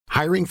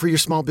Hiring for your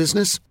small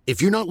business?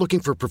 If you're not looking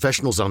for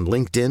professionals on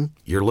LinkedIn,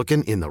 you're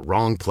looking in the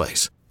wrong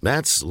place.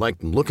 That's like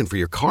looking for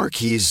your car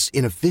keys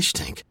in a fish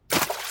tank.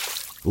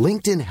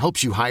 LinkedIn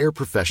helps you hire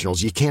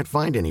professionals you can't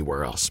find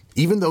anywhere else,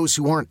 even those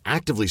who aren't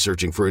actively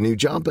searching for a new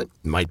job but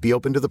might be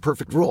open to the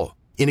perfect role.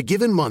 In a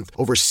given month,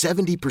 over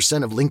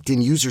 70% of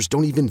LinkedIn users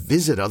don't even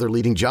visit other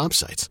leading job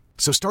sites.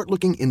 So start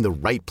looking in the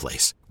right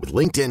place. With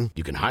LinkedIn,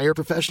 you can hire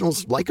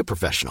professionals like a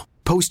professional.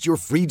 Post your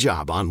free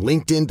job on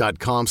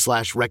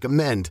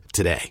linkedin.com/recommend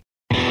today.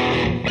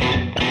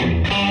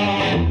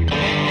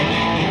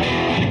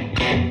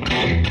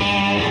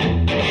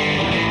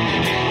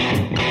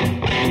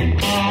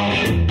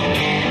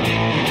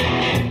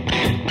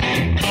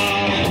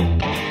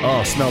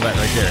 Oh, smell that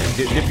right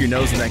there. Dip your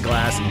nose in that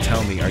glass and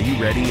tell me, are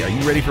you ready? Are you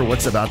ready for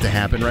what's about to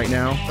happen right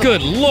now?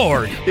 Good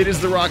Lord. It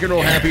is the Rock and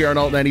Roll Happy Hour on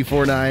Alt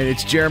 94.9.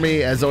 It's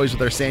Jeremy, as always,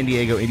 with our San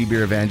Diego indie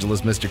beer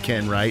evangelist, Mr.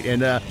 Ken Wright.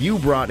 And you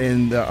brought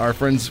in our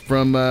friends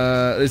from,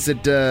 is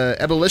it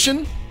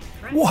Ebullition?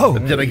 Whoa.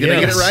 Did I get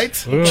it right?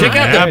 Check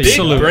out the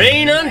big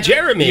brain on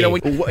Jeremy. You know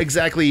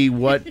exactly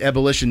what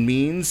ebullition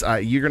means?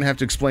 You're going to have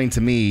to explain to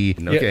me.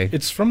 Okay. Yeah,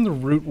 it's from the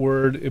root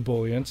word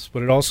ebullience,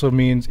 but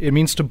it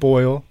means to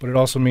boil, but it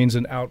also means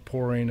an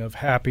outpouring of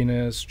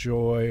happiness,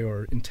 joy,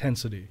 or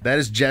intensity. That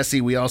is Jesse.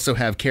 We also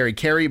have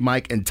Carrie,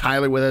 Mike, and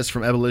Tyler with us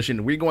from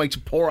Ebullition. We're going to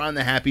pour on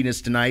the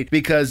happiness tonight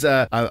because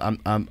I'm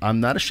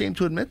not ashamed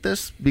to admit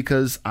this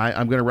because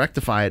I'm going to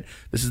rectify it.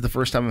 This is the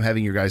first time I'm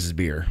having your guys'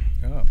 beer.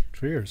 Oh,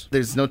 cheers.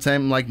 There's no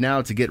time like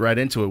now to get right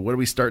into it. What are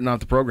we starting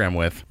off the program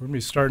with? We're going to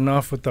be starting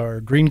off with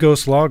our Green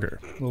Ghost Lager.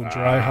 A little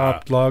dry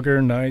hopped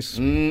lager, nice. So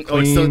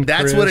clean,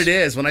 that's crisp. what it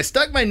is. When I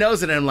stuck my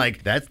nose in it, I'm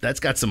like, that's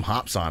got some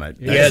hops on it.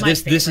 Yeah,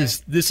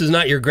 this is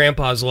not your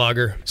grandpa's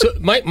lager. So,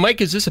 Mike,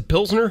 is this a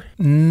Pilsner?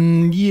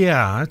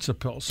 Yeah, it's a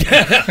Pilsner.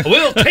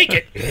 We'll take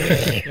it.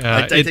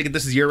 I take it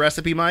this is your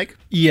recipe, Mike?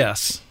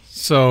 Yes.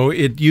 So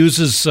it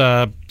uses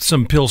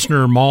some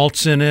Pilsner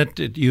malts in it.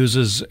 It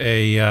uses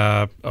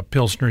a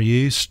Pilsner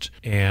yeast,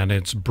 and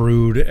it's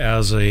brewed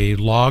as a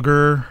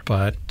lager,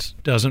 but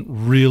doesn't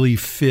really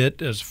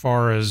fit as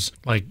far as,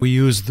 like, we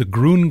use the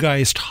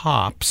Grüngeist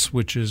hops,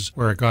 which is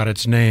where it got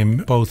its name,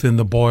 both in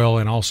the boil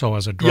and also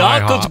as a dry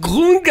Ja, 'cause hop.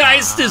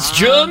 Grüngeist is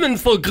German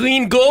for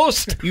Green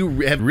Ghost.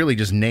 You have really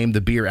just named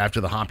the beer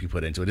after the hop you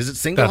put into it. Is it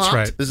single That's hopped?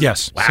 right.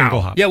 Yes, wow.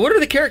 single hop. Yeah, what are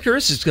the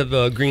characteristics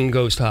of Green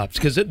Ghost hops?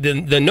 Because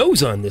the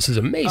nose on this is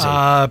amazing.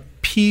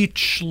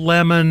 Peach,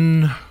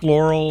 lemon,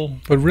 floral.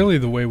 But really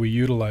the way we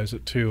utilize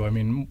it, too. I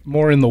mean,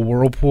 more in the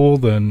whirlpool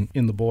than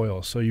in the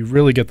boil. So you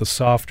really get the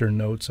softer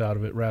notes out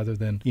of it rather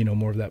than,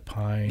 more of that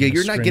pine. Yeah,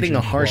 you're not getting a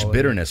astringent harsh quality.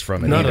 bitterness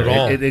from it. Not either. at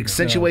all. It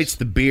accentuates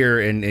the beer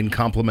and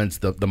complements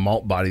the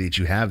malt body that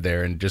you have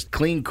there, and just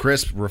clean,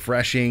 crisp,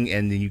 refreshing,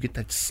 and then you get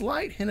that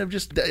slight hint of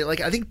just, like,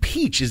 I think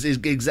peach is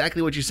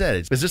exactly what you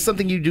said. Is this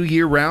something you do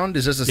year-round?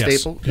 Is this a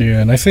Yes. staple?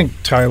 Yeah, and I think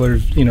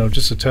Tyler's,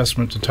 just a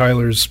testament to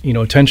Tyler's,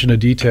 attention to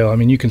detail. I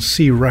mean, you can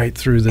see right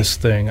through this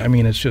thing. I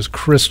mean, it's just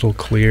crystal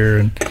clear.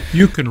 And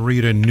You can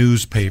read a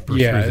newspaper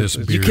Yeah, through this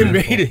it's- beer. You can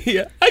read it.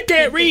 Yeah. I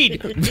can't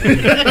read.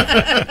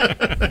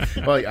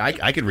 Well,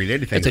 I could read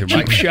anything It's a through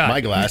cheap shot.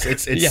 my glass.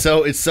 It's Yeah.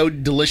 so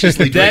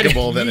deliciously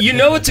drinkable that you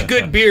know it's a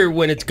good beer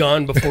when it's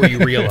gone before you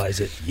realize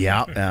it.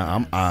 Yeah,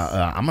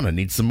 I'm gonna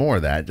need some more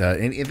of that.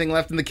 Anything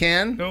left in the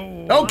can?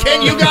 No. Oh,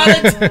 Ken, you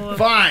got it.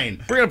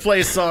 Fine. We're gonna play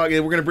a song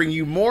and we're gonna bring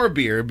you more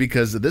beer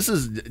because this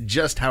is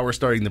just how we're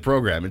starting the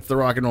program. It's the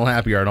Rock and Roll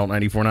Happy Hour on Alt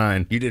 94.9.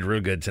 You did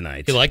real good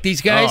tonight. You like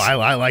these guys? Oh,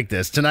 I like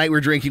this. Tonight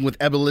we're drinking with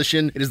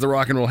Ebullition. It is the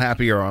Rock and Roll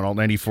Happy Hour on Alt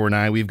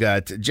 94.9. We've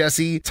got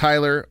Jesse,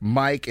 Tyler,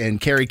 Mike, and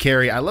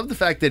Carrie. I love the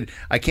fact that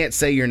I can't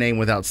say your name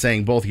without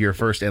saying both your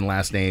first and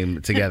last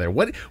name together.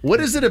 What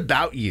is it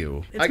about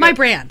you? It's my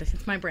brand.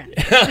 It's my brand.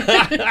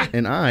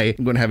 And I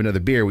am going to have another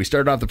beer. We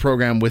started off the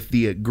program with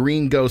the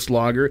Green Ghost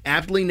Lager,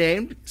 aptly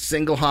named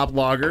single hop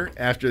lager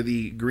after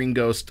the Green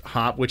Ghost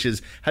hop, which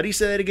is, how do you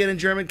say that again in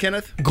German,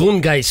 Kenneth?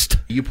 Grüngeist.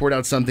 You poured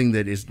out something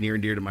that is near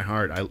and dear to my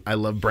heart. I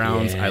love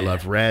browns. Yeah. I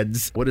love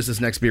reds. What is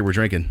this next beer we're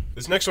drinking?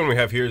 This next one we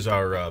have here is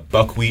our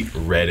Buckwheat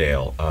Red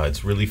Ale.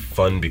 It's really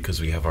fun because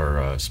we have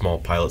our small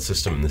pilot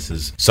system, and this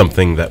is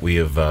something that we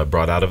have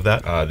brought out of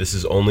that. This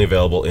is only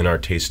available in our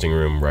tasting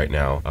room right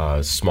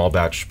now. Small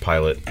batch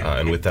pilot,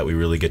 and with that we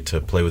really get to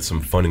play with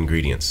some fun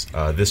ingredients.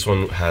 This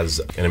one has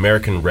an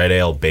American Red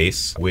Ale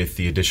base with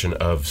the addition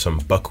of some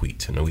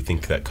buckwheat, and we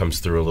think that comes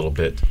through a little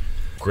bit.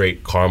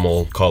 Great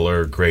caramel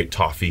color, great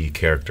toffee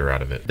character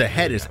out of it. The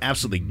head is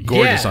absolutely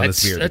gorgeous on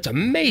this beer. That's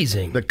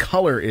amazing. The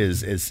color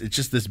is it's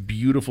just this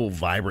beautiful,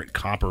 vibrant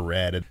copper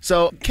red.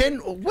 So, Ken,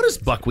 what does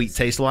buckwheat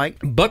taste like?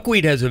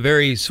 Buckwheat has a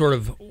very sort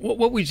of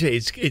what would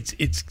you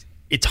say?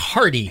 It's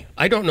hearty.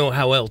 I don't know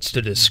how else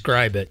to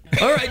describe it.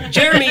 All right,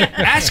 Jeremy,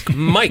 ask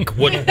Mike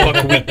what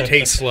buckwheat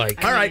tastes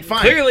like. All right, fine.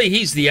 Clearly,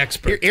 he's the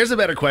expert. Here's a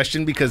better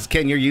question because,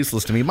 Ken, you're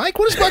useless to me. Mike,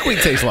 what does buckwheat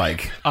taste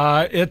like?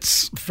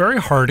 It's very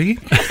hearty.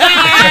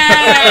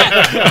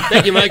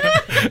 Thank you, Mike.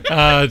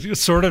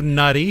 Sort of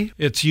nutty.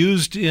 It's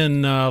used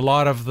in a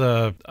lot of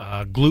the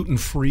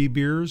gluten-free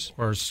beers. Of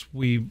course,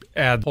 we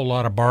add a whole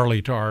lot of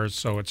barley to ours,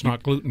 so it's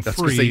not gluten-free.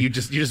 That's to say you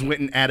just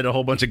went and added a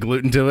whole bunch of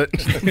gluten to it.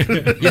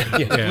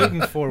 Yeah.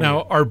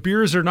 Now, our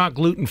beers are not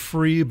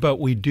gluten-free, but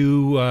we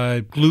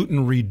do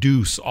gluten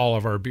reduce all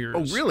of our beers.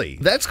 Oh, really?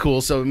 That's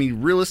cool. So, I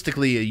mean,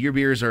 realistically, your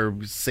beers are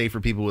safe for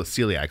people with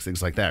celiacs,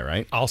 things like that,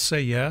 right? I'll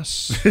say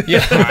yes.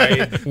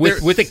 Yeah,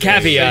 with a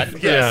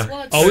caveat.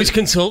 Yeah. Always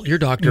consult your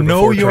doctor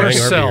Know before trying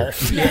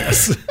yourself. our beer.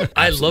 Yes.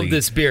 I love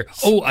this beer.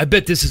 Oh, I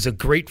bet this is a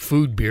great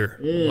food beer,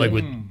 like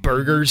with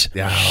burgers.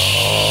 Yeah.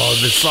 Oh,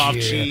 the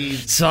soft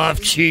cheese.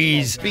 Soft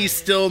cheese. Be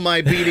still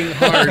my beating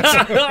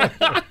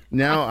heart.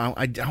 Now,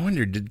 I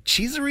wonder, did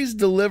Cheeseries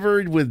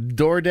delivered with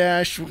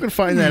DoorDash? We're going to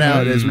find that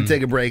out as we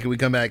take a break and we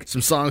come back.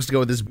 Some songs to go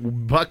with this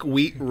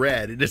buckwheat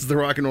red. It is the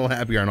Rock and Roll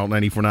Happy Hour on Alt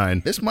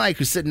 94.9. This Mike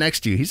who's sitting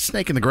next to you, he's a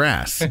snake in the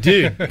grass.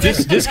 Dude,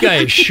 this guy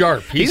is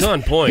sharp. He's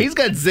on point. He's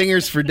got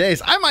zingers for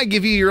days. I might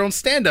give you your own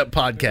stand-up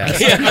podcast.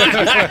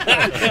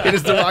 It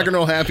is the Rock and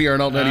Roll Happy Hour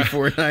on Alt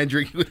 94.9.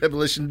 Drinking with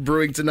Ebullition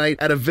Brewing tonight.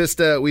 At a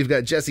Vista, we've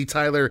got Jesse,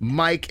 Tyler,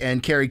 Mike,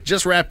 and Carrie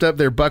just wrapped up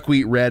their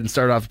buckwheat red and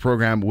started off the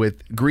program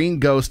with Green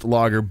Ghost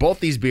Lager. Both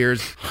these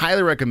beers,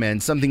 highly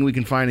recommend. Something we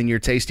can find in your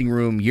tasting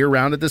room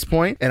year-round at this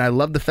point. And I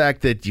love the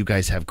fact that you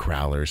guys have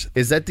crowlers.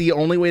 Is that the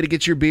only way to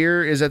get your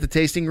beer? Is at the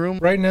tasting room?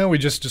 Right now, we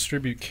just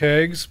distribute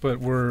kegs, but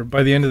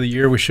by the end of the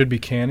year, we should be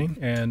canning.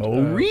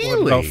 And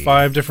really? About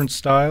 5 different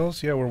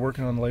styles. Yeah, we're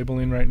working on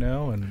labeling right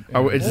now. And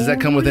does that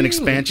come with an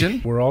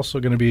expansion? We're also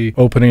going to be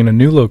opening a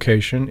new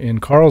location in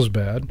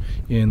Carlsbad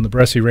in the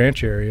Bressie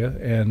Ranch area,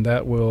 and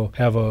that will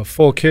have a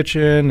full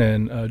kitchen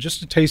and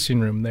just a tasting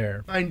room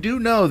there. I do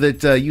know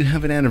that you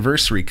have an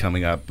anniversary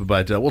coming up,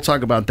 but we'll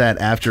talk about that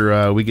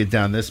after we get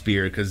down this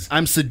beer because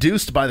I'm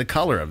seduced by the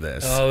color of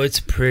this. Oh,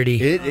 it's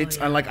pretty.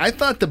 I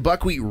thought the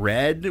buckwheat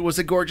red was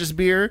a gorgeous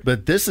beer,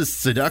 but this is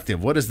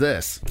seductive. What is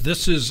this?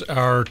 This is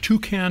our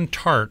Toucan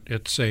Tart.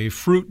 It's a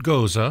fruit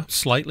goza,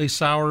 slightly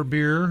sour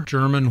beer,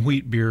 German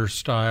wheat beer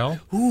style.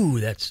 Ooh,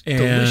 that's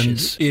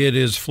delicious. And it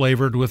is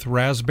flavored with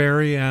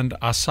raspberry and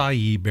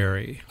acai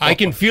berry. I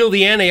can feel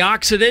the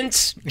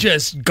antioxidants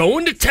just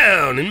going to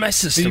town in my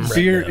system right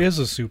beer now. is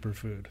a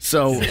superfood.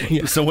 So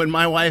when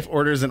my wife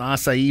orders an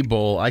acai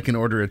bowl, I can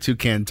order a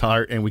Toucan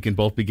Tart, and we can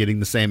both be getting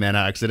the same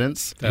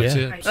antioxidants. That's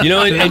it. You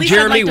know, At and least I'd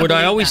Jeremy, like to what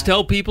I believe always that.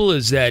 tell people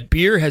is that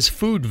beer has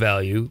food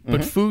value,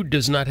 but food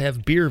does not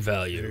have beer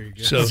value.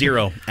 So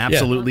Zero.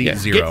 Absolutely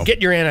zero.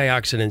 Get your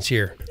antioxidants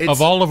here.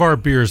 Of all of our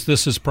beers,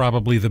 this is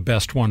probably the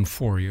best one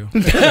for you.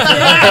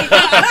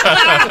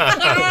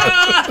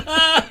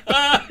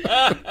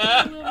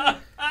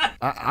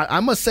 I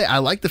must say, I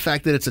like the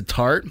fact that it's a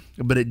tart,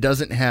 but it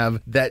doesn't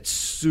have that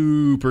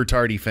super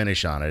tarty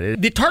finish on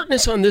it. The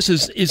tartness on this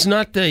is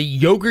not the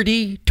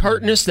yogurty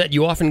tartness that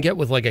you often get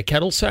with like a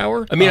kettle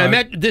sour. I mean, I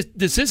met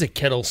this is a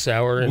kettle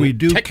sour. And We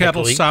do kettle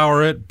technically-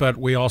 sour it, but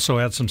we also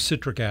add some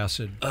citric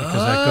acid because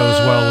that goes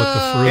well with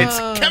the fruit.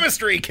 It's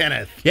chemistry,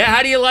 Kenneth. Yeah,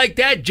 how do you like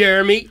that,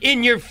 Jeremy?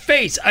 In your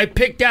face, I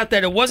picked out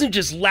that it wasn't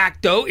just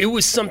lacto, it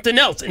was something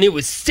else, and it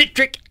was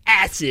citric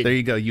acid. There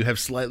you go. You have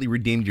slightly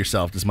redeemed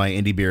yourself as my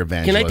indie beer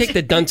evangelist. Can I take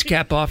the dunce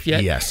cap off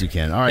yet? Yes, you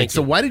can. All right. Thank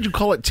So you. why did you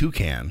call it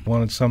Toucan?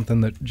 Wanted something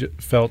that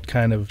felt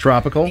kind of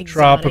Tropical?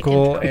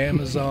 tropical,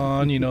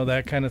 Amazon,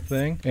 that kind of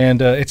thing.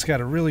 And it's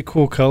got a really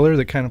cool color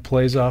that kind of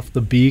plays off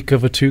the beak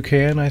of a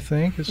toucan, I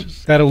think. It's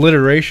just that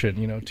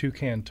alliteration,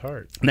 Toucan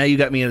Tart. Now you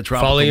got me in a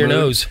tropical Follow your mood.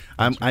 nose.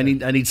 I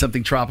need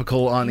something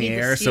tropical on the need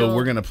to air, so steal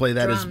we're going to play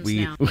that as drums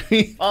we now.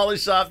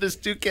 polish off this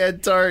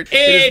Toucan Tart.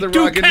 Hey, it is the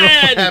Rock and Roll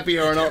Toucan! Happy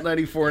Hour on Alt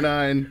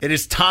 94.9. It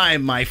is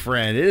time, my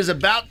friend. It is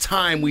about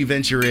time we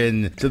venture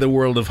into the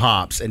world of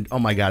hops. And oh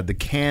my God, the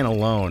can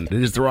alone. It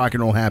is the Rock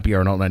and Roll Happy Hour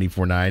on Alt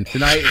 94.9.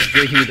 Tonight,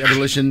 drinking with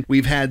Ebullition,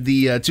 we've had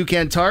the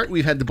Toucan Tart,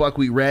 we've had the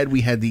Buckwheat Red,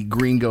 we had the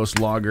Green Ghost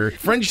Lager.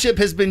 Friendship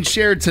has been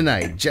shared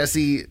tonight.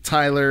 Jesse,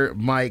 Tyler,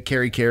 Mike,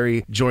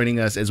 Carrie joining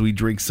us as we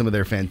drink some of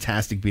their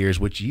fantastic beers,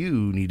 which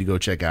you need to go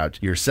check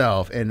out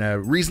yourself. And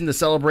reason to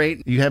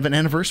celebrate, you have an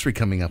anniversary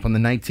coming up on the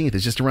 19th.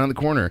 It's just around the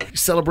corner. You're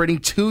celebrating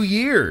 2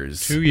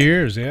 years. 2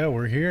 years, yeah,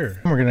 we're here.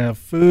 We're going to have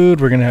food.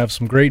 We're going to have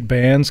some great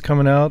bands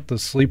coming out, the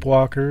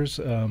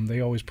Sleepwalkers.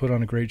 They always put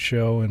on a great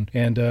show. And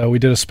we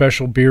did a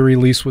special beer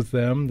release with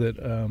them that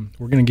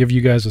we're going to give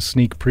you guys a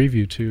sneak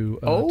preview to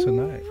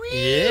tonight.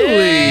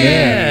 Really?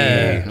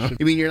 Yeah.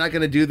 You mean you're not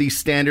going to do the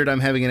standard, I'm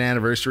having an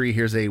anniversary,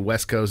 here's a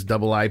West Coast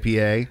double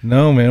IPA?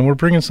 No, man, we're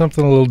bringing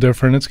something a little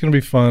different. It's going to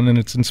be fun, and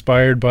it's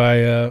inspired by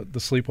the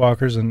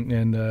Sleepwalkers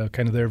and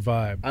kind of their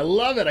vibe. I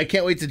love it. I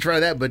can't wait to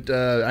try that, but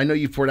I know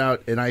you've poured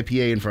out an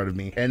IPA in front of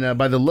me. And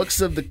by the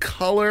looks of the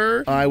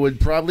color, I would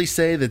probably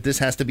say that this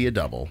has to be a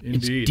double.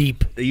 It's Indeed.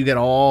 deep. You get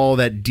all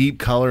that deep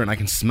color, and I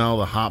can smell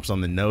the hops on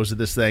the nose of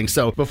this thing.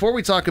 So before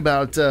we talk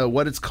about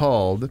what it's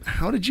called,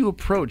 how did you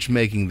approach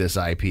making this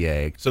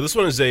IPA? So this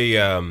one is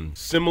a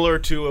similar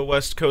to a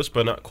West Coast,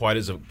 but not quite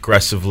as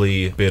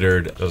aggressively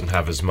bittered. Doesn't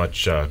have as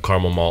much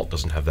caramel malt.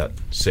 Doesn't have that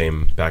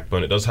same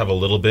backbone. It does have a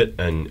little bit,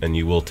 and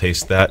you will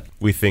taste that.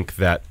 We think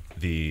that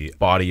the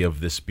body of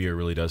this beer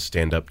really does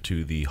stand up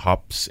to the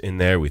hops in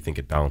there. We think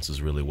it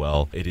balances really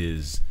well. It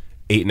is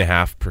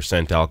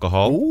 8.5%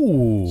 alcohol.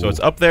 Ooh. So it's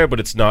up there, but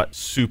it's not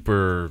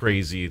super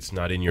crazy. It's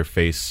not in your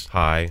face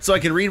high. So I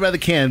can read by the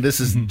can, this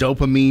is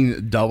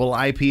Dopamine Double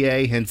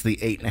IPA, hence the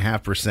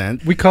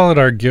 8.5%. We call it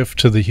our gift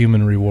to the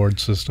human reward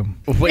system.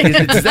 Wait,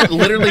 does that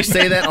literally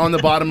say that on the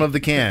bottom of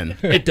the can?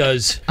 It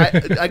does.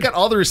 I got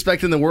all the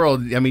respect in the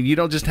world. I mean, you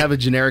don't just have a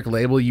generic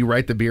label you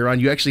write the beer on.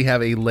 You actually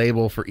have a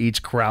label for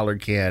each Crowler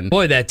can.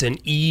 Boy, that's an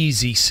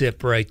easy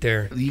sip right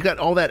there. You got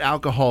all that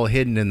alcohol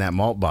hidden in that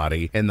malt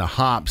body and the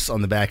hops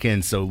on the back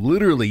end. So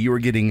literally you were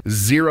getting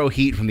zero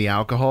heat from the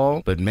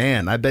alcohol. But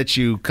man, I bet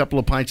you a couple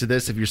of pints of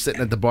this, if you're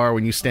sitting at the bar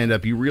when you stand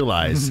up, you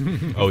realize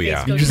Oh,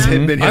 yeah. you just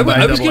been hit by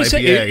I a was double going to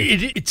say,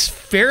 IPA. it's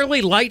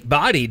fairly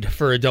light-bodied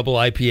for a double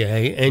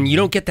IPA, and you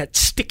don't get that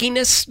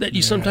stickiness that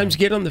you sometimes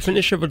get on the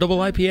finish of a double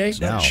IPA.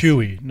 No.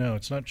 Chewy. No,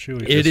 it's not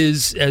chewy. It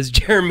is, as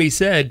Jeremy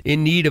said,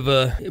 in need of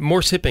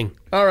more sipping.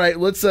 All right,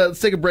 let's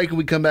take a break. When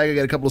we come back, I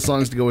got a couple of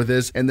songs to go with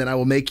this, and then I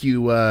will make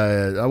you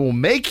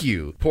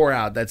pour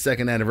out that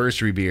second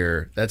anniversary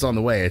beer that's on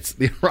the way. It's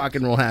the Rock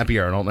and Roll Happy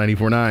Hour on Alt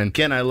 94.9.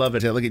 Ken, I love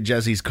it. Look at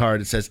Jesse's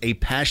card. It says a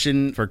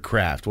passion for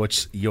craft.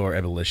 What's your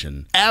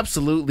ebullition?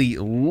 Absolutely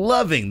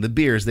loving the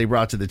beers they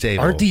brought to the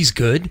table. Aren't these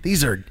good?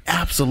 These are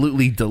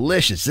absolutely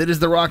delicious. It is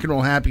the Rock and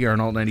Roll Happy Hour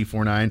on Alt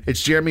 94.9.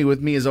 It's Jeremy with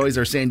me, as always,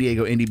 our San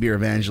Diego indie beer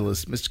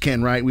evangelist, Mr.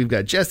 Ken Wright. We've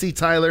got Jesse,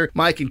 Tyler,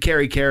 Mike, and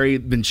Carrie.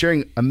 Been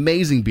sharing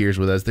amazing beers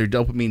with us. Their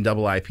Dopamine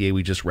Double IPA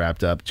we just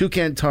wrapped up.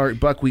 Toucan Tart,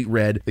 Buckwheat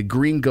Red, the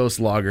Green Ghost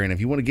Lager. And if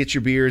you want to get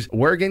your beers,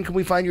 where again can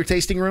we find your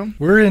tasting room?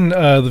 We're in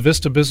the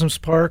Vista Business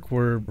Park.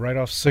 We're right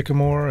off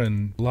Sycamore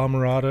and La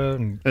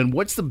Mirada. And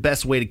what's the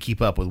best way to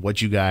keep up with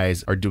what you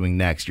guys are doing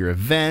next? Your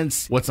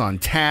events, what's on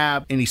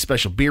tap, any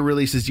special beer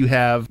releases you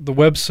have? The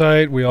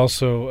website. We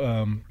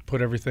also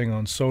put everything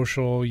on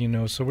social.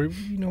 So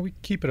we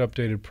keep it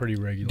updated pretty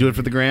regularly. Do it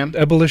for the gram.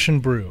 Ebullition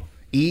Brew.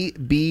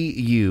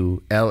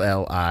 EBULLITION.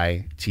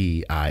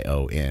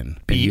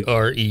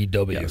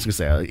 BREW. Yeah, I was going to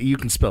say, you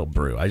can spell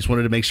brew. I just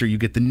wanted to make sure you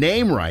get the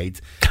name right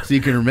so you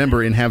can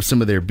remember and have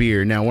some of their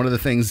beer. Now, one of the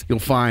things you'll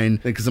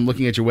find, because I'm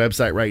looking at your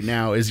website right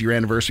now, is your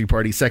anniversary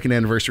party, second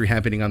anniversary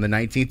happening on the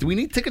 19th. Do we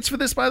need tickets for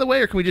this, by the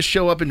way, or can we just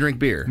show up and drink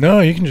beer? No,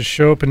 you can just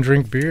show up and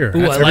drink beer.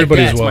 Ooh, I like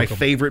Everybody's that. That's welcome. my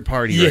favorite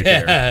party right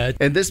there. Yeah.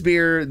 And this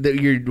beer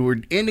that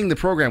we're ending the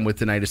program with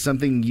tonight is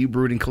something you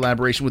brewed in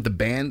collaboration with the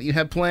band that you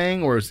have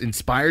playing, or is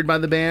inspired by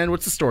the band?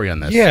 What's the story on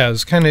this? Yeah,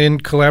 it's kind of in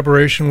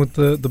collaboration with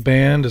the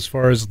band as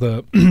far as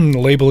the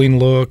labeling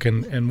look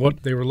and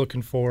what they were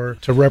looking for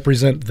to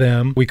represent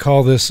them. We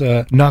call this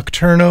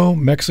Nocturno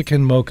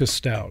Mexican Mocha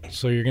Stout.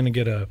 So you're going to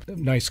get a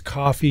nice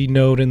coffee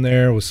note in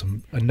there with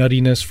a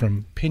nuttiness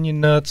from pinion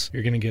nuts.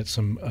 You're going to get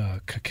some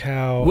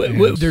cacao.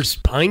 There's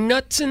pine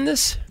nuts in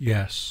this?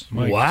 Yes.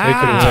 Wow. Take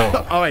it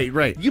away. All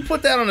right. You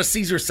put that on a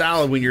Caesar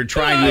salad when you're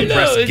trying I to know,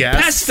 impress it's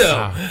guests.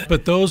 pesto.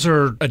 But those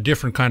are a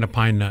different kind of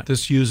pine nut.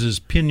 This uses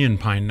pinyon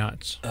pine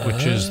nuts,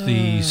 which is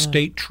the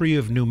state tree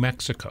of New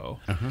Mexico.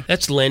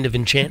 That's Land of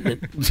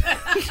Enchantment.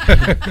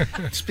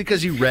 Just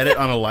because you read it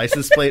on a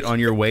license plate on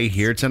your way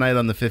here tonight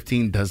on the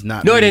 15 does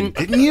not No, I mean- didn't.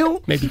 Didn't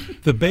you? Maybe.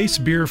 The base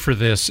beer for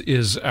this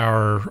is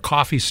our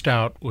coffee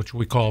stout, which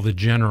we call the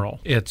General.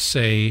 It's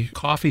a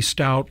coffee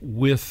stout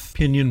with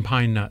pinyon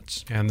pine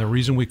nuts. And the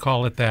reason we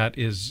call it that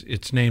is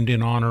it's named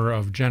in honor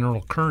of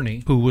General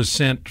Kearney, who was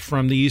sent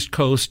from the East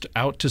Coast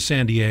out to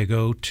San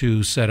Diego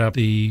to set up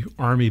the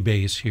Army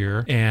base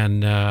here.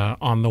 And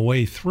on the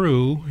way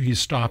through, he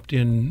stopped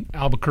in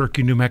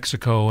Albuquerque, New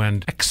Mexico,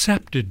 and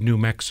accepted New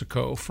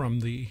Mexico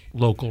from the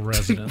local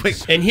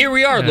residents. And here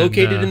we are, And,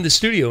 located in the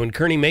studio in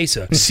Kearney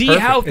Mesa. See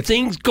how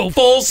things go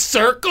full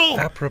circle?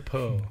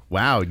 Apropos.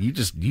 Wow,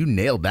 you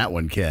nailed that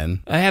one,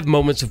 Ken. I have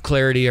moments of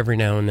clarity every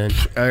now and then.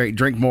 All right,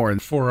 drink more.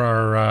 For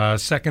our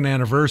second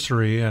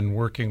anniversary and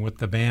working with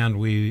the band,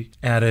 we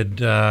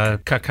added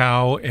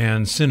cacao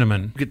and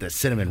cinnamon. Get that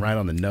cinnamon right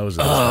on the nose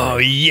of this Oh,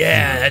 thing.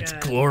 yeah, that's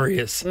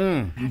glorious.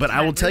 But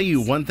I will tell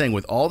you one thing,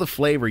 with all the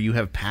flavor you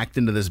have packed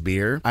into this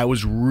beer, I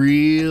was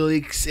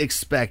really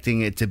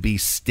expecting it to be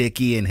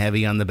sticky and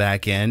heavy on the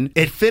back end.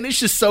 It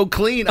finishes so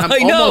clean, I'm I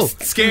know.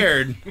 almost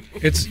scared.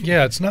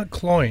 It's not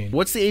cloying.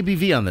 What's the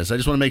ABV on this? I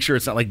just want to make sure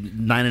it's not like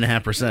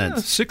 9.5%.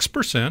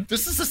 6%.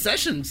 This is a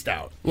session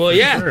stout. Well,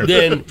 yeah,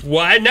 then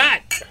why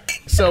not?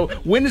 So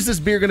when is this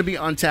beer going to be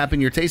on tap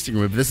in your tasting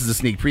room? This is a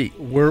sneak peek.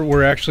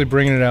 We're actually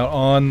bringing it out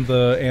on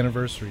the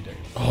anniversary day.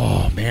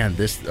 Oh man,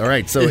 all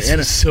right. So This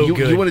is so you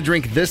good. want to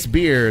drink this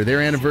beer,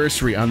 their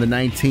anniversary on the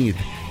 19th.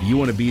 You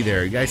want to be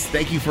there. Guys,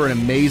 thank you for an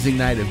amazing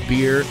night of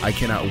beer. I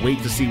cannot wait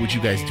to see what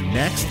you guys do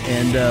next.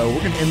 And we're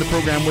going to end the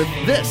program with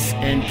this.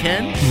 And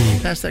Ken,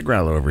 pass that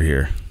growler over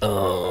here.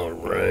 All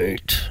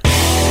right.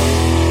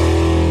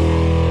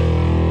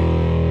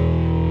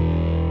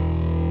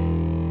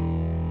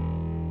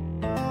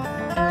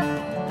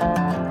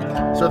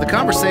 So the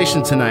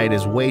conversation tonight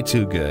is way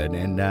too good,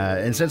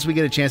 and since we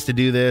get a chance to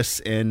do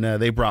this, and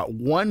they brought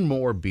one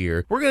more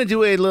beer, we're going to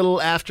do a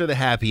little after the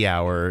happy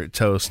hour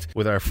toast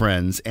with our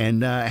friends,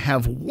 and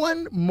have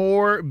one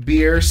more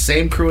beer.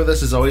 Same crew with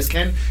us as always.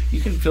 Ken,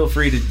 you can feel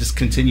free to just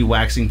continue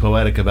waxing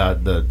poetic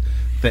about the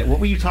thing. What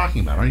were you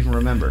talking about? I don't even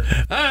remember.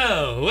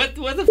 Oh, what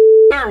the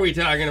are we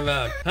talking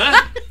about?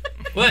 Huh?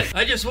 What?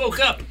 I just woke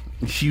up.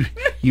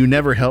 You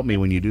never help me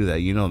when you do that.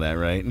 You know that,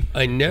 right?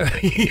 I know.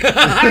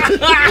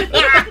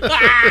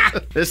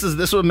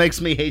 This what makes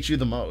me hate you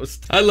the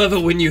most. I love it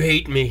when you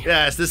hate me.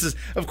 Yes, this is,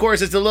 of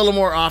course, it's a little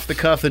more off the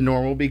cuff than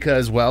normal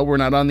because, well, we're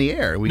not on the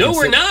air. We're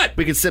not.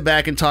 We can sit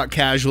back and talk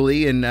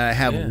casually and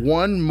have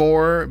one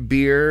more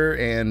beer.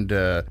 And,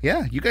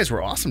 you guys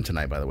were awesome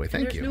tonight, by the way.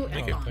 Thank you. No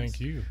F-bombs. Thank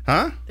you.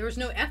 Huh? There was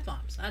no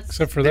F-bombs.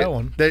 Except for that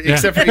one.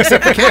 Except for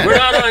Ken. We're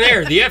not on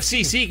air. The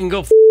FCC can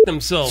go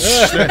themselves.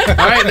 All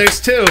right, there's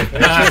two.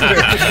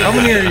 How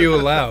many are you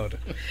allowed?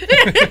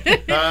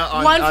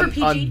 One for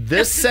PG. On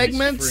this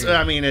segment,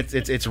 I mean,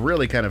 it's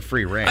really kind of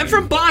free reign. I'm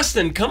from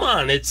Boston. Come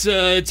on, it's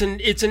an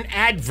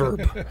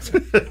adverb. It's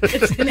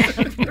an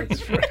adverb.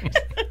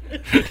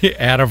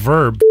 Add a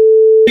verb.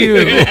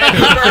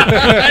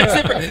 That's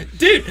different.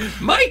 Dude,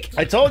 Mike.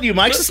 I told you,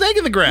 Mike's a snake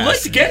in the grass.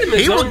 Let's get him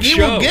his He own will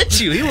show. get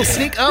you. He will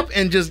sneak up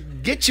and just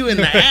get you in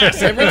the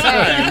ass every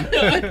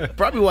time.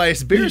 Probably why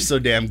his beer is so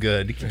damn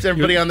good. It keeps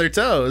everybody on their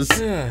toes.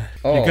 You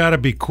got to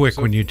be quick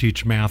when you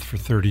teach math for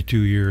 32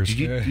 years.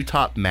 You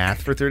taught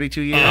math for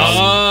 32 years?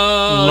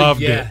 Oh,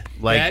 Loved yeah. it.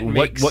 Like That what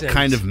makes sense.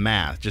 kind of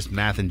math? Just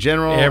math in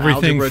general?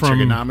 Everything algebra, from-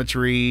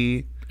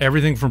 trigonometry?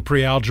 Everything from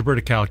pre-algebra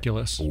to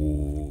calculus.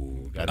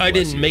 Ooh, God I bless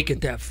didn't you. make it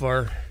that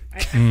far. I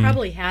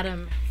probably had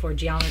him for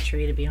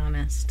geometry, to be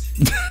honest.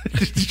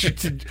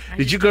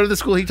 Did you go to the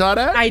school he taught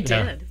at? I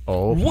did.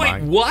 Oh, Wait, my.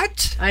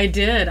 what? I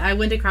did. I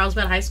went to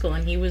Carlsbad High School,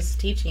 and he was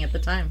teaching at the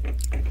time.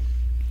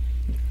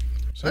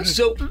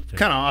 So Kind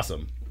of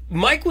awesome.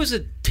 Mike was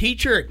a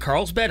teacher at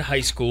Carlsbad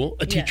High School,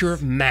 a teacher Yes.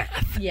 of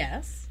math,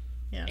 Yes.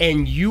 Yeah.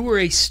 and you were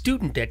a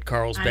student at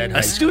Carlsbad I High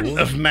know. School. Student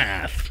of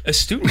math. A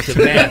student of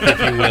math, if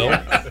you will,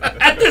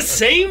 at the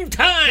same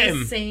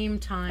time. Same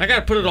time. I got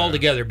to put it all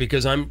together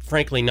because I'm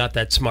frankly not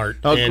that smart,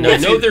 Oh, and cool. I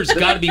know there's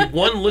got to be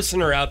one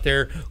listener out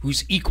there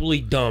who's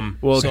equally dumb.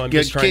 Well, so I'm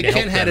just trying to help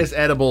Ken had them. his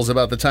edibles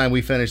about the time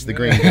we finished the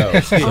Green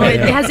Ghost. Oh,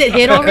 has it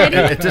hit already?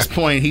 At this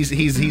point,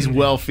 he's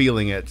well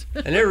feeling it.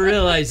 I never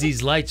realized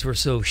these lights were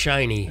so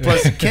shiny.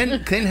 Plus, Ken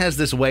has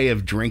this way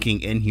of drinking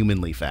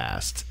inhumanly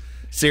fast.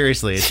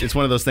 Seriously, it's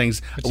one of those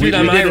things. Dude,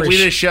 I'm we did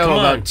Irish. a show Come on,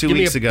 about 2 give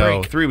me weeks a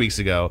ago, break. 3 weeks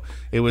ago.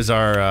 It was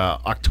our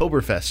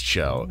Oktoberfest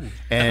show,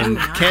 and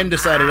Ken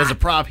decided as a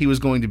prop he was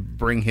going to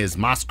bring his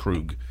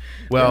Mosskrug.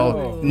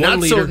 Well, not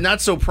liter.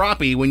 so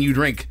proppy when you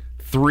drink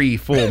 3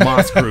 full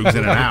Mosskrug's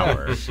in an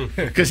hour,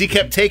 because he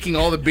kept taking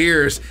all the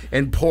beers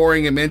and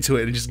pouring them into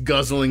it and just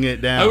guzzling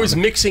it down. I was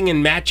mixing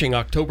and matching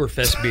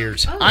Oktoberfest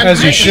beers. I'm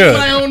As you making should.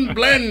 my own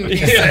blend. He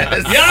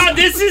says. Yeah,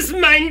 this is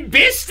my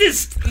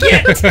bestest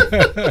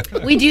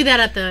yet. We do that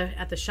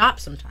at the shop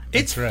sometimes.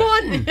 It's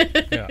fun.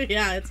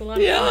 Yeah, it's a lot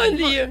of Yeah, fun.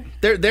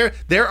 and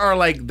There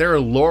are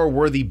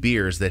lore-worthy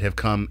beers that have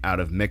come out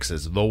of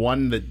mixes. The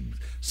one that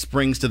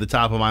springs to the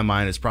top of my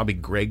mind is probably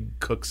Greg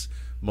Cook's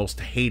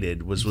most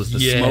hated was the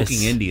Yes.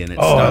 Smoking Indian. At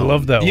Oh, I Stone.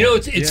 love that you know,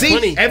 one. it's See,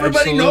 funny.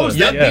 everybody knows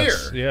that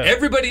Yes, beer. yeah.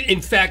 Everybody,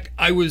 in fact,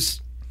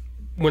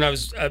 when I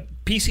was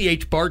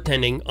PCH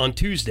bartending on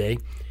Tuesday,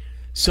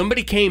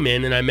 somebody came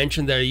in and I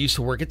mentioned that I used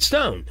to work at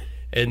Stone.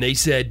 And they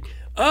said,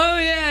 oh,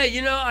 yeah,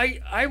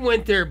 I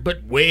went there,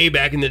 but way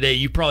back in the day,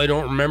 you probably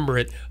don't remember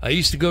it. I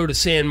used to go to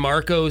San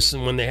Marcos,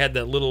 and when they had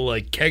that little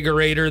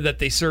kegerator that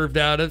they served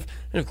out of,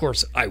 and of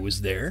course, I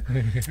was there.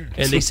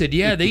 And they said,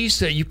 yeah, they used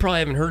to, you probably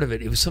haven't heard of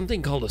it. It was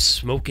something called a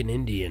Smoking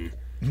Indian.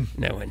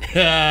 And I went,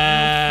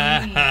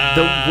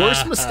 The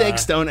worst mistake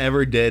Stone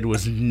ever did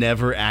was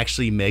never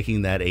actually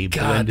making that a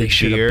God, blended they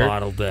should have beer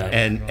bottled that.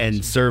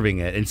 and serving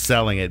it and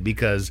selling it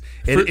because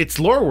it's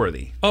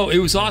lore-worthy. Oh, it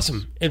was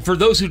awesome. And for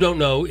those who don't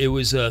know, it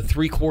was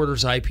 3/4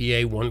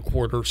 IPA,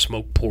 1/4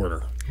 smoked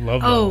porter.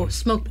 Love that Oh, one.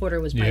 Smoke Porter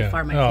was by Yeah.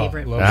 far my Oh,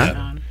 favorite. love from that.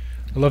 Stone.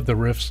 I love the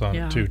riffs on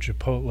Yeah. it too.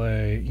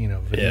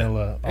 Chipotle,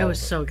 vanilla. It was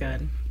so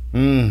good.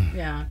 Mm.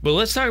 Yeah. But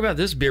let's talk about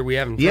this beer we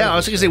haven't. Yeah, I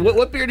was going to say,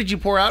 what beer did you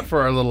pour out for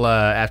our little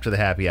after the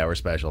happy hour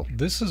special?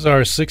 This is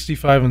our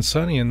 65 and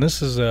Sunny, and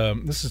this is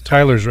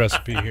Tyler's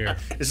recipe here.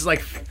 This is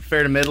like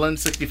fair to Midland,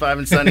 65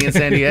 and sunny in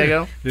San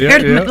Diego. Yeah,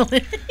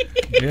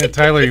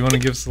 Tyler, you want to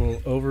give us a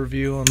little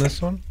overview on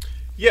this one?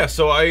 Yeah,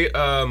 so I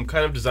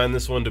kind of designed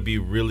this one to be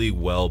really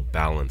well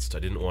balanced. I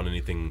didn't want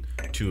anything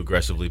too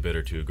aggressively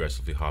bitter, too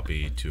aggressively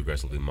hoppy, too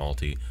aggressively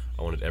malty.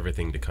 I wanted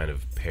everything to kind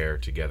of pair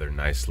together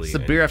nicely. It's a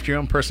beer after your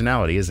own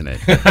personality, isn't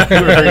it? You're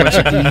very much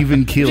an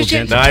even keel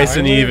gentleman. Nice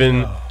and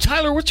even.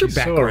 Tyler, what's your He's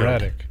so background?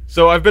 erratic.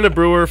 So I've been a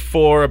brewer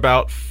for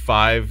about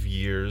 5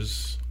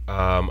 years.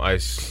 I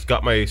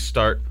got my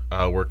start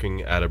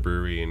working at a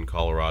brewery in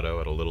Colorado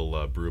at a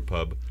little brew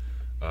pub.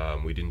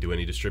 We didn't do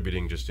any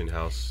distributing, just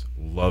in-house.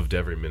 Loved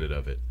every minute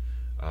of it.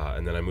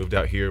 And then I moved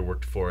out here,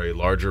 worked for a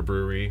larger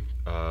brewery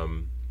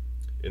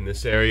in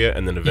this area,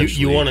 and then eventually...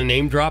 You want a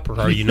name drop, or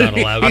are you not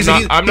allowed? He's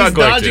I'm not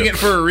going dodging to. it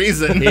for a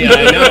reason. Yeah,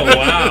 I know.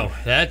 Wow,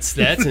 that's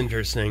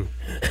interesting.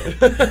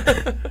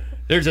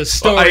 There's a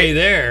story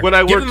there. When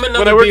I Give worked him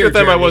another with beer,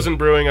 them, I Jeremy. wasn't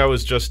brewing. I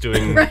was just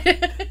doing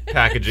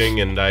packaging,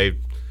 and I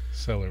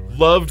Cellar work.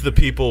 loved the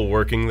people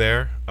working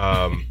there.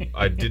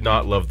 I did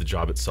not love the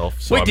job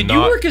itself. So Wait, I'm did not,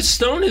 you work at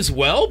Stone as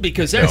well?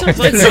 Because that sounds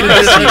like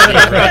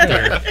right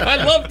there. I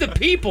love the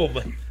people,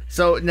 but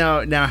So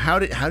now, how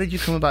did you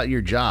come about your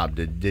job?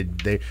 Did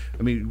they?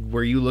 I mean,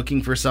 were you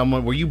looking for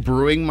someone? Were you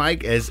brewing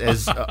Mike as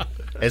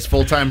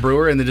full time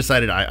brewer, and then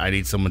decided I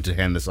need someone to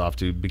hand this off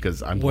to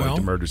because I'm going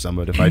to murder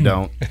someone if I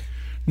don't?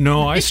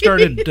 No, I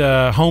started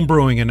home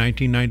brewing in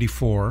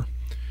 1994,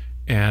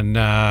 and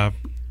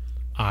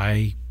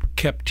I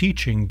kept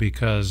teaching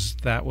because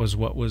that was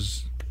what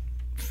was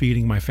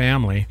feeding my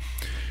family.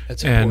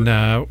 that's And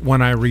important.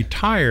 when I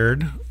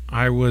retired,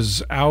 I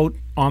was out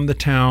on the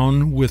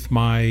town with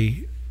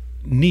my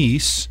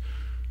niece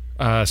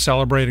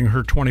celebrating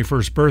her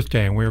 21st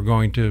birthday, and we were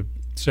going to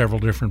several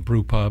different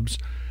brew pubs,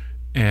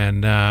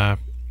 and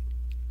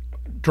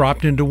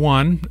dropped into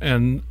one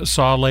and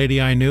saw a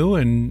lady I knew,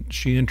 and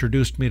she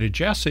introduced me to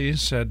Jesse,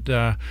 said,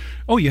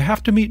 oh, you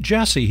have to meet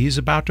Jesse. He's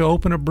about to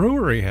open a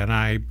brewery. And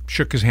I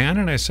shook his hand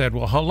and I said,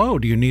 well, hello,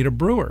 do you need a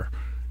brewer?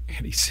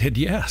 And he said,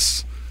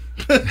 yes.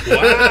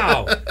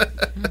 Wow,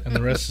 And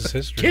the rest is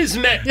history.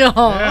 kismet.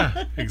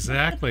 Yeah,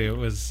 exactly. It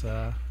was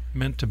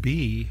meant to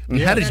be.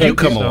 And how did you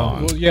come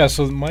along? Well, yeah,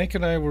 so Mike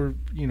and I were,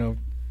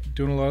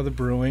 doing a lot of the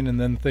brewing,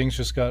 and then things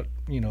just got,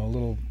 a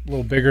little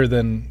bigger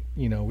than,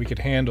 we could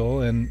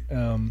handle.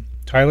 And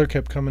Tyler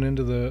kept coming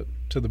into the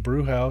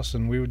brew house,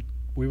 and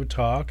we would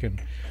talk,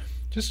 and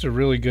just a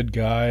really good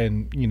guy,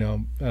 and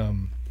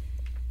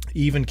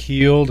even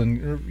keeled,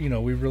 and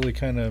we really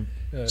kind of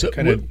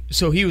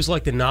So he was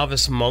like the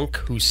novice monk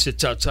who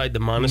sits outside the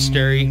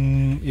monastery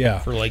yeah.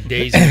 for like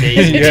days and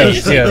days and Yes,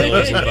 days yes. until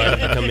he's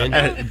invited to come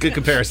in. Good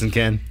comparison,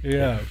 Ken.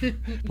 Yeah, but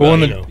Well,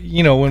 when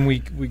when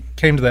we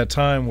came to that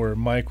time where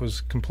Mike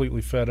was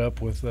completely fed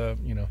up with with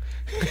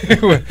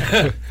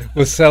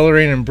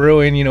cellaring and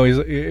brewing,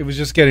 it was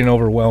just getting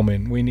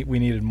overwhelming. We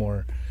needed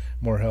more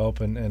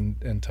help,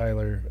 and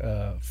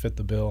Tyler fit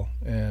the bill,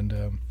 and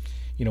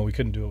we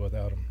couldn't do it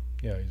without him.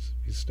 Yeah,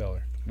 he's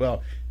stellar.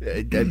 Well,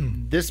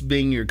 this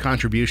being your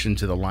contribution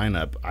to the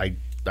lineup, I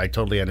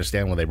totally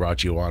understand why they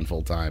brought you on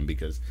full time,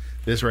 because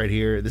this right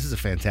here, this is a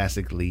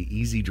fantastically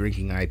easy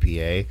drinking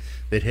IPA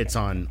that hits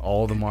on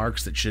all the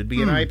marks that should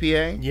be an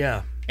IPA.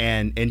 Yeah.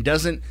 And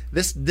doesn't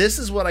this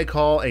is what I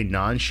call a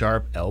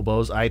non-sharp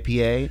elbows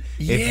IPA.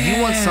 If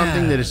you want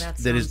something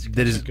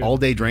that is all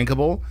day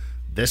drinkable,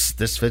 this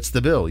fits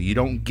the bill. You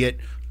don't get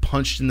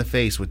punched in the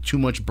face with too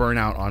much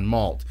burnout on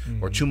malt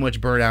or too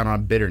much burnout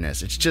on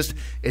bitterness.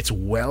 It's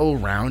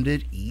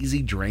well-rounded,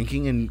 easy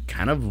drinking, and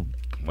kind of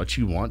what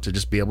you want to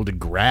just be able to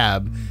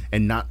grab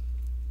and not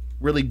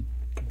really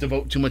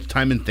devote too much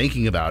time in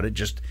thinking about it,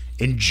 just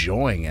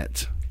enjoying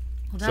it.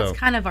 Well, that's So-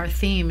 kind of our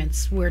theme.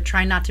 We're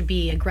trying not to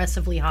be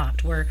aggressively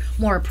hopped. We're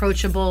more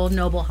approachable,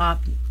 noble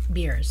hop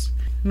beers,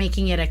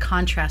 making it a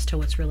contrast to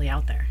what's really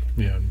out there.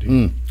 Yeah,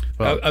 indeed.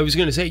 I was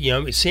going to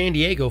say, San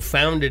Diego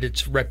founded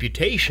its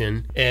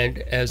reputation, and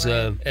as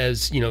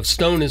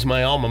Stone is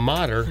my alma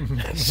mater,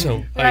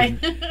 so Right.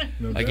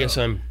 I guess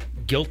I'm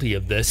guilty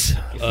of this.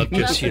 Of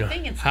just the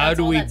thing, how that's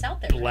do all we that's out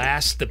there, right?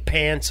 blast the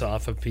pants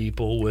off of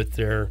people with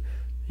their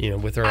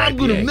with their I'm IPA?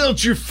 gonna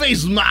melt your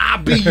face with my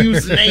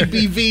IBUs and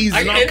ABVs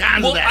and all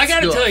kinds of that I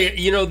gotta stuff. tell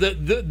you,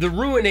 the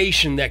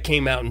Ruination that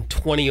came out in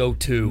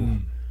 2002,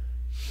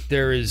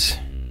 there is.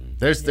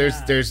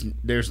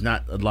 There's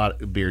not a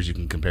lot of beers you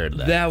can compare to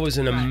that. That was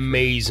an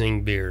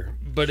amazing beer.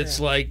 But it's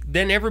like,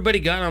 then everybody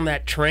got on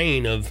that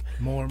train of,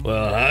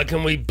 well, how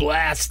can we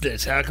blast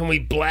this? How can we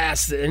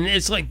blast it? And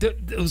it's like,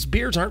 those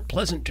beers aren't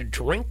pleasant to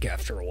drink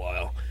after a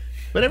while.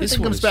 But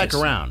everything one comes is back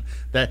just- around.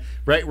 That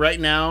right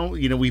now,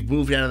 we've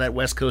moved out of that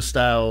West Coast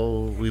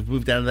style. We've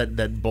moved out of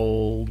that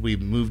bold.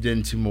 We've moved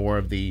into more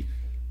of the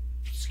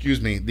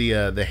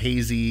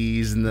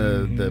hazies and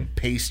the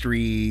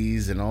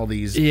pastries and all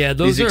these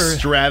those these are-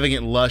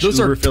 extravagant, lush, Those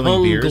are uber-filling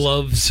tongue beers.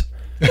 gloves.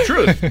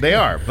 Truth, they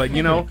are. But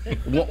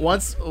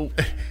once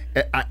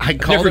I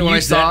called Never it when I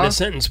used that saw in a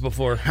sentence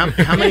before.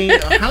 how many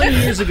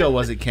years ago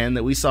was it, Ken,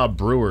 that we saw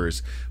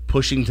brewers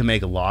pushing to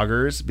make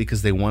lagers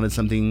because they wanted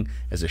something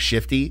as a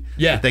shifty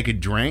that they could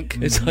drink?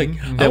 It's like,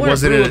 that I want to brew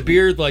wasn't a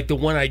beer like the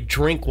one I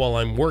drink while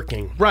I'm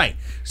working. Right.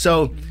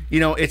 So,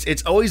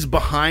 it's always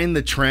behind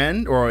the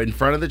trend or in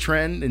front of the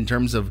trend in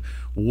terms of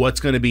what's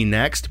going to be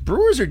next.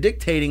 Brewers are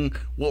dictating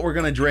what we're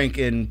going to drink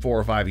in 4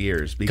 or 5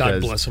 years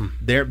because God bless them.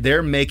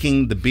 They're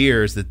making the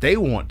beers that they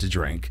want to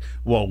drink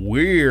while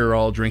we're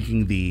all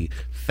drinking the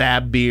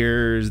fab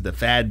beers, the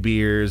fad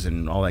beers,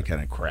 and all that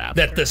kind of crap.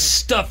 That the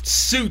stuffed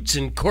suits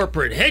in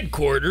corporate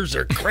headquarters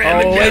are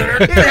cramming down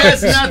our it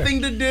has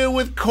nothing to do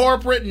with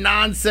corporate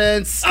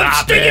nonsense. I'm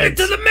Stop sticking it it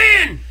to the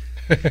man.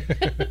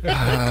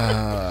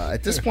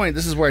 At this point,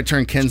 this is where I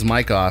turn Ken's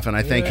mic off, and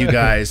I thank you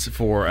guys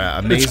for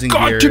amazing It's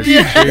got beers. to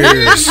be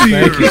Cheers.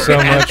 Thank you so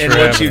much and for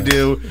what you having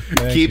us.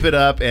 do. Keep it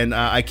up, and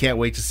I can't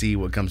wait to see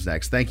what comes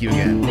next. Thank you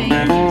again.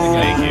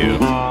 Thank you.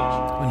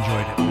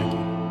 Enjoyed it.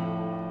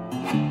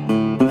 Thank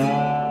you.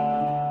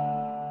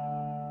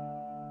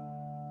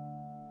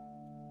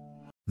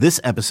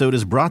 This episode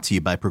is brought to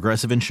you by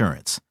Progressive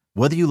Insurance.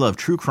 Whether you love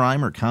true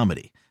crime or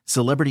comedy,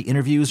 celebrity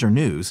interviews or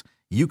news,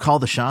 you call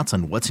the shots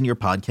on what's in your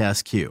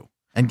podcast queue.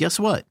 And guess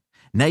what?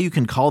 Now you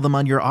can call them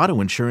on your auto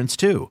insurance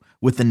too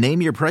with the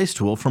Name Your Price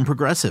tool from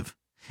Progressive.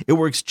 It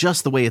works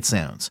just the way it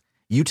sounds.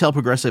 You tell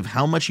Progressive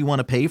how much you want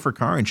to pay for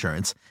car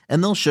insurance,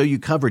 and they'll show you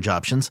coverage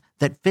options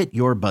that fit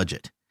your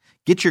budget.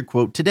 Get your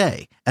quote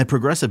today at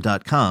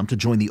Progressive.com to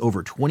join the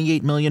over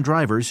 28 million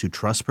drivers who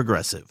trust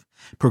Progressive.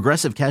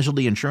 Progressive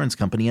Casualty Insurance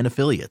Company and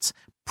Affiliates.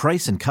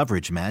 Price and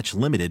coverage match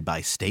limited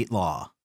by state law.